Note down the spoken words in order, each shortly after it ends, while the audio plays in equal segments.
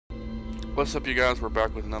What's up, you guys? We're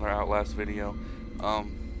back with another Outlast video.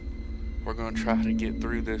 We're gonna try to get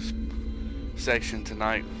through this section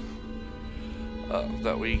tonight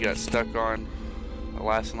that we got stuck on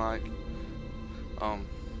last night.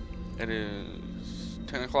 It is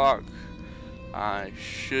 10 o'clock. I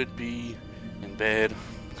should be in bed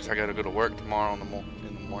because I gotta go to work tomorrow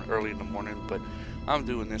early in the morning. But I'm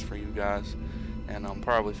doing this for you guys, and I'm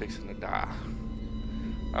probably fixing to die.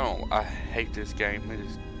 I hate this game. It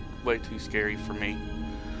is way too scary for me.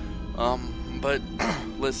 But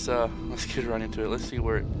let's get right into it. Let's see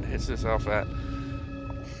where it hits this off at.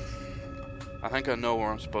 I think I know where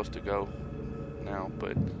I'm supposed to go now,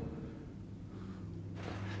 but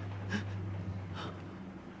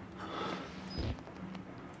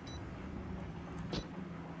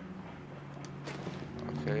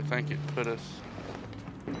okay, I think it put us.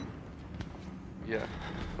 Yeah,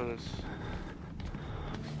 put us.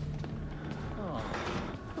 Oh,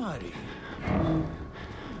 buddy.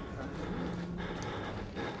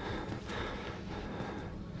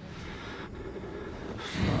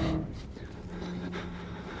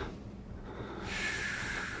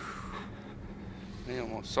 He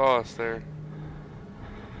almost saw us there.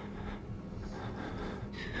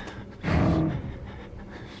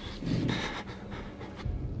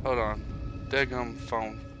 Hold on. Daggum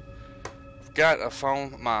phone. I've got a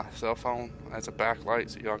phone, my cell phone, as a backlight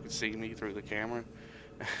so y'all can see me through the camera.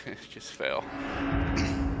 It just fell.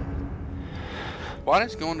 Why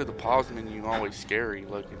does going to the pause menu always scary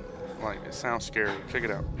looking? Like, it sounds scary. Check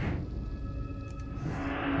it out.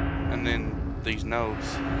 And then these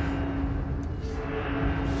notes.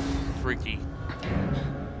 Freaky.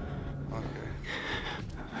 Okay.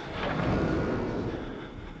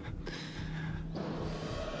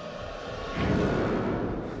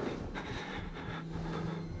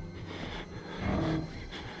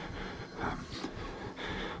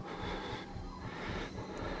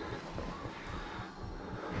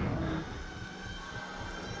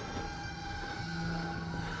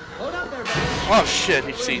 Hold up there, buddy. Oh shit,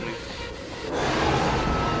 he's seen me.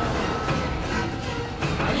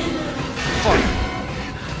 Fuck.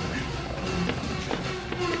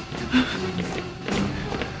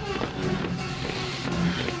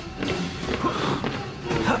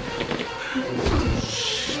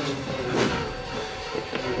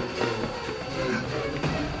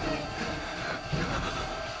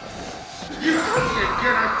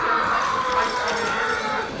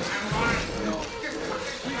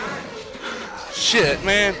 Shit,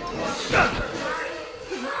 man.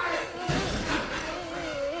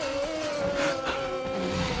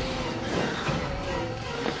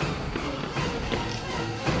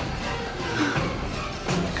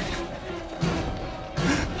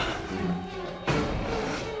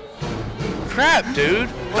 Crap, dude.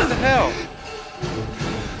 What the hell?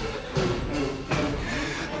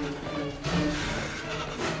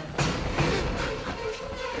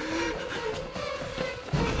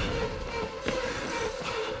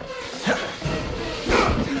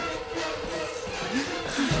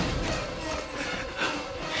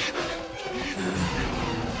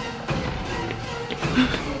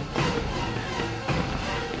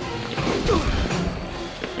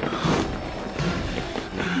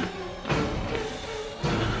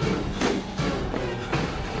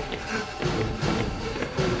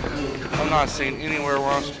 I'm not seeing anywhere where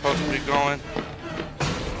I'm supposed to be going.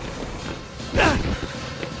 I'm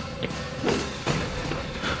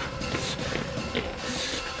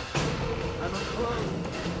a clone.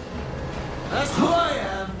 That's who I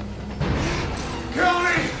am. Kill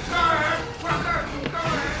me! Go ahead! Fucker! Go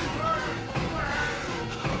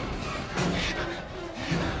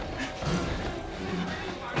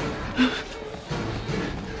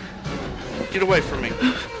ahead! Get away from me.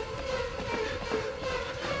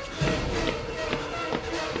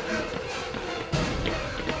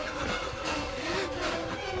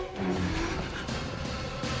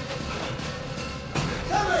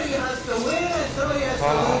 Somebody has to win and somebody has to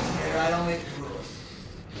lose here. I don't make the rules.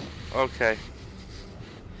 Okay.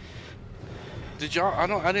 Did y'all?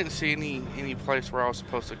 I didn't see any place where I was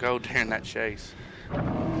supposed to go during that chase.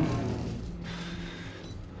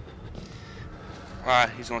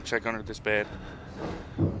 Alright, he's gonna check under this bed.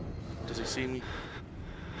 Does he see me?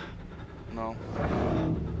 No.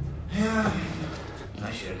 Yeah.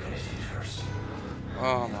 I should have cut his feet first.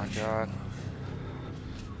 Oh my god.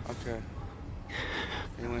 Okay.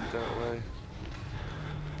 He went that way.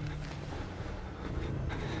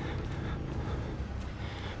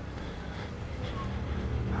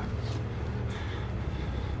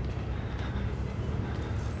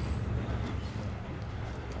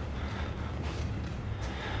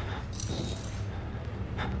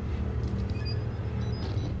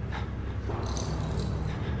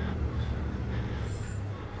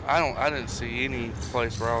 I didn't see any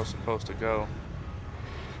place where I was supposed to go.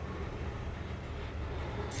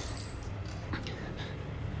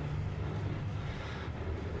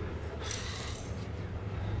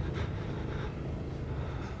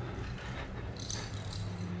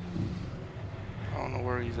 I don't know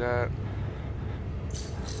where he's at.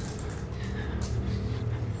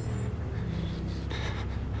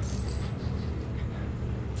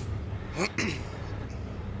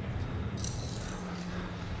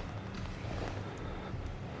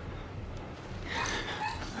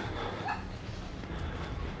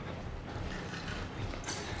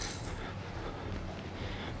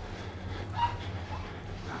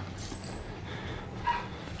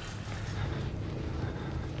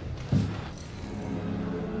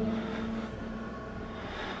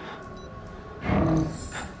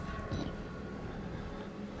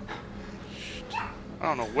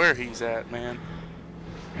 I don't know where he's at, man.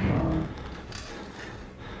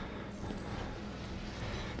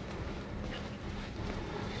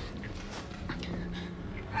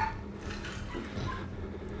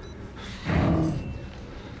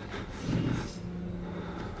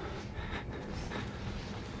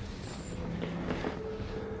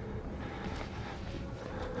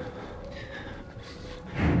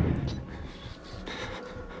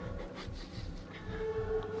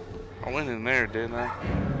 I went in there, didn't I?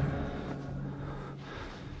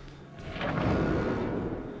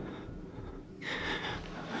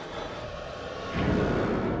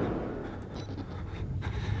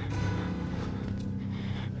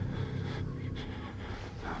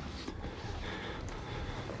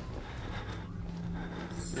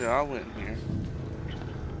 Yeah, I went in here.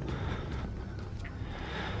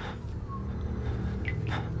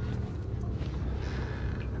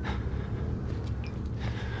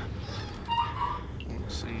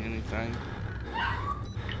 Don't see anything.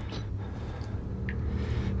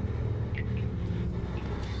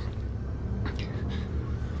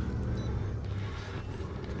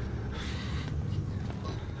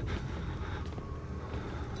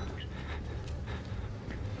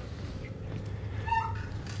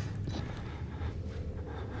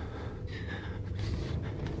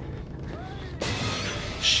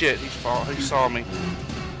 Shit, he saw me.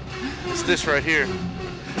 It's this right here.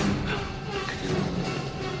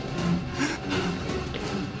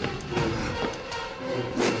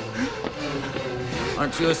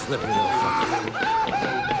 Aren't you a slippery little fucker?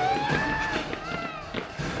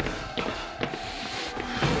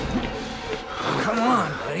 Come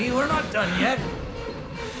on, buddy. We're not done yet.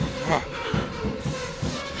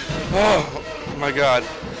 Oh my God.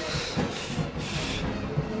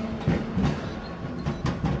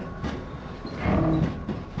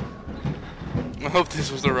 I hope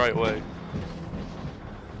this was the right way.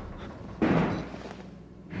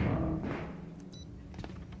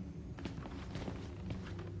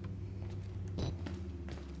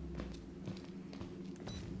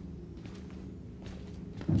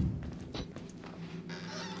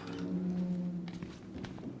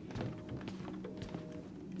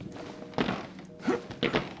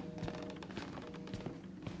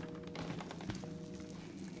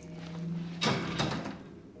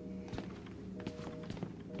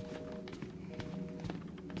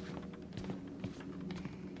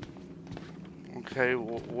 Okay,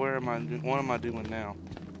 where am I? What am I doing now?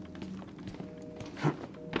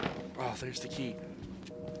 Oh, there's the key.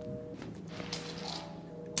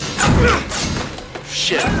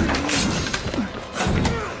 Shit.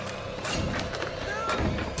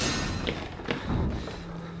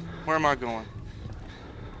 Where am I going?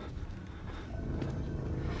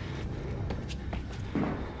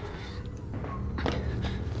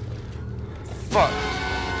 Fuck.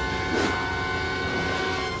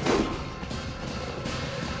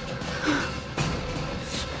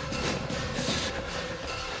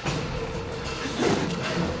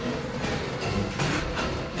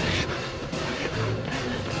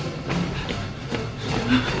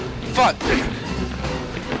 Fuck!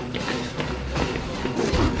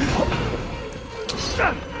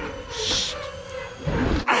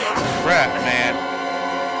 Crap, man.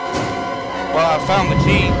 Well, I found the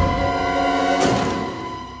key.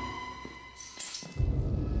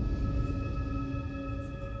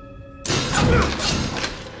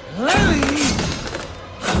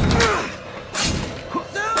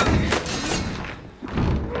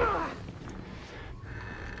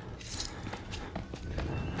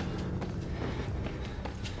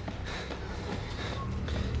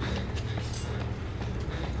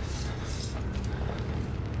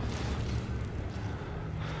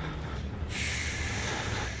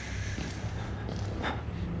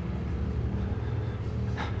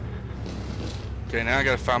 Okay, now I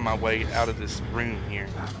gotta find my way out of this room here.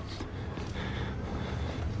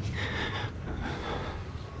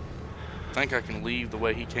 I think I can leave the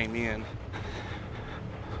way he came in.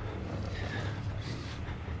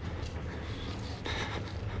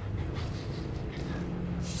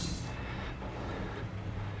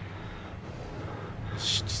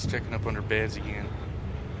 Just checking up under beds again.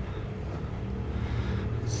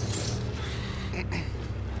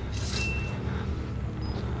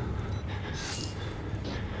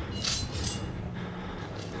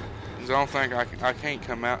 I don't think I can't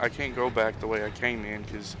come out. I can't go back the way I came in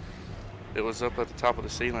because it was up at the top of the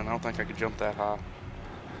ceiling. I don't think I could jump that high.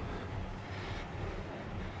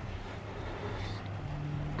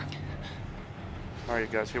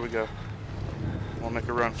 Alright guys, here we go. We'll make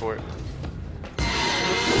a run for it.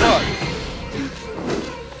 Fuck!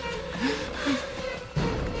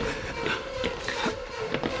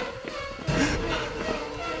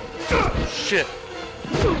 Shit!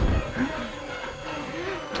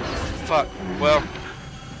 Fuck. Well,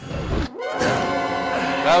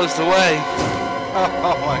 that was the way.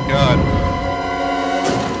 Oh my god.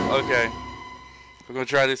 Okay. We're gonna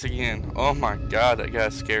try this again. Oh my god, that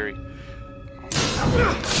guy's scary.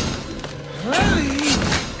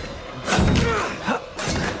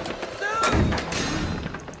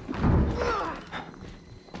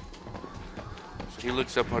 So he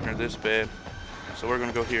looks up under this bed. So we're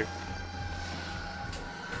gonna go here.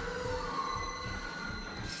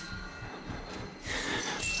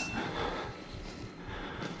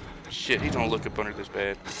 Shit, he's gonna look up under this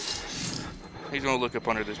bed. He's gonna look up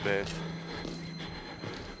under this bed.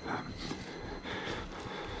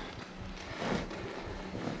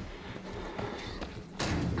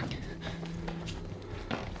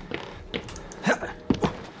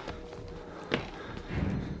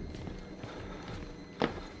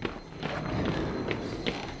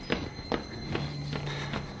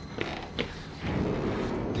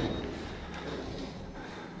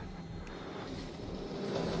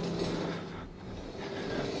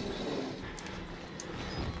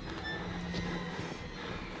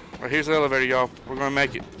 Right, here's the elevator, y'all. We're gonna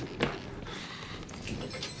make it.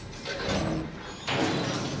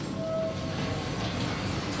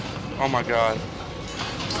 Oh my god.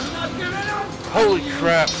 Holy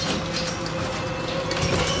crap.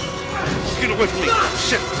 Get away from me.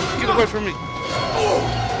 Shit. Get away from me.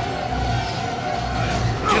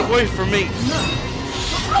 Get away from me.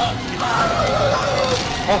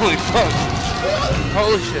 Holy fuck.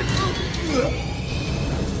 Holy shit.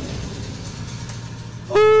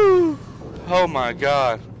 Woo! Oh my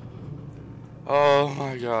god. Oh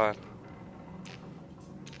my god.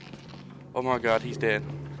 Oh my god, he's dead.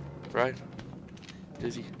 Right?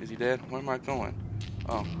 Is he dead? Where am I going?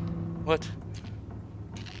 Oh. What?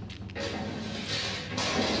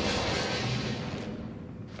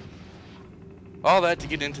 All that to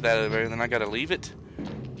get into that elevator, then I gotta leave it?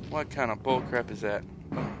 What kind of bull crap is that?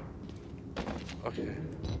 Oh. Okay.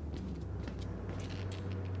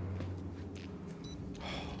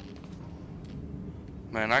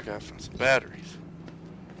 Man, I gotta find some batteries.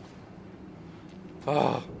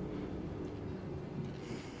 Oh.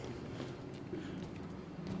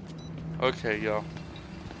 Okay, y'all.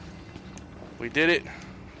 We did it.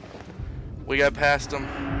 We got past them.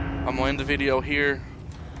 I'm gonna end the video here.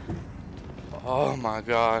 Oh my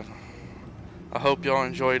god. I hope y'all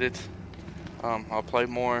enjoyed it. I'll play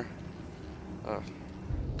more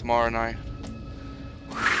tomorrow night.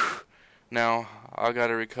 Now, I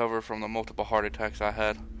gotta recover from the multiple heart attacks I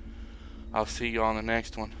had. I'll see you on the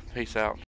next one. Peace out.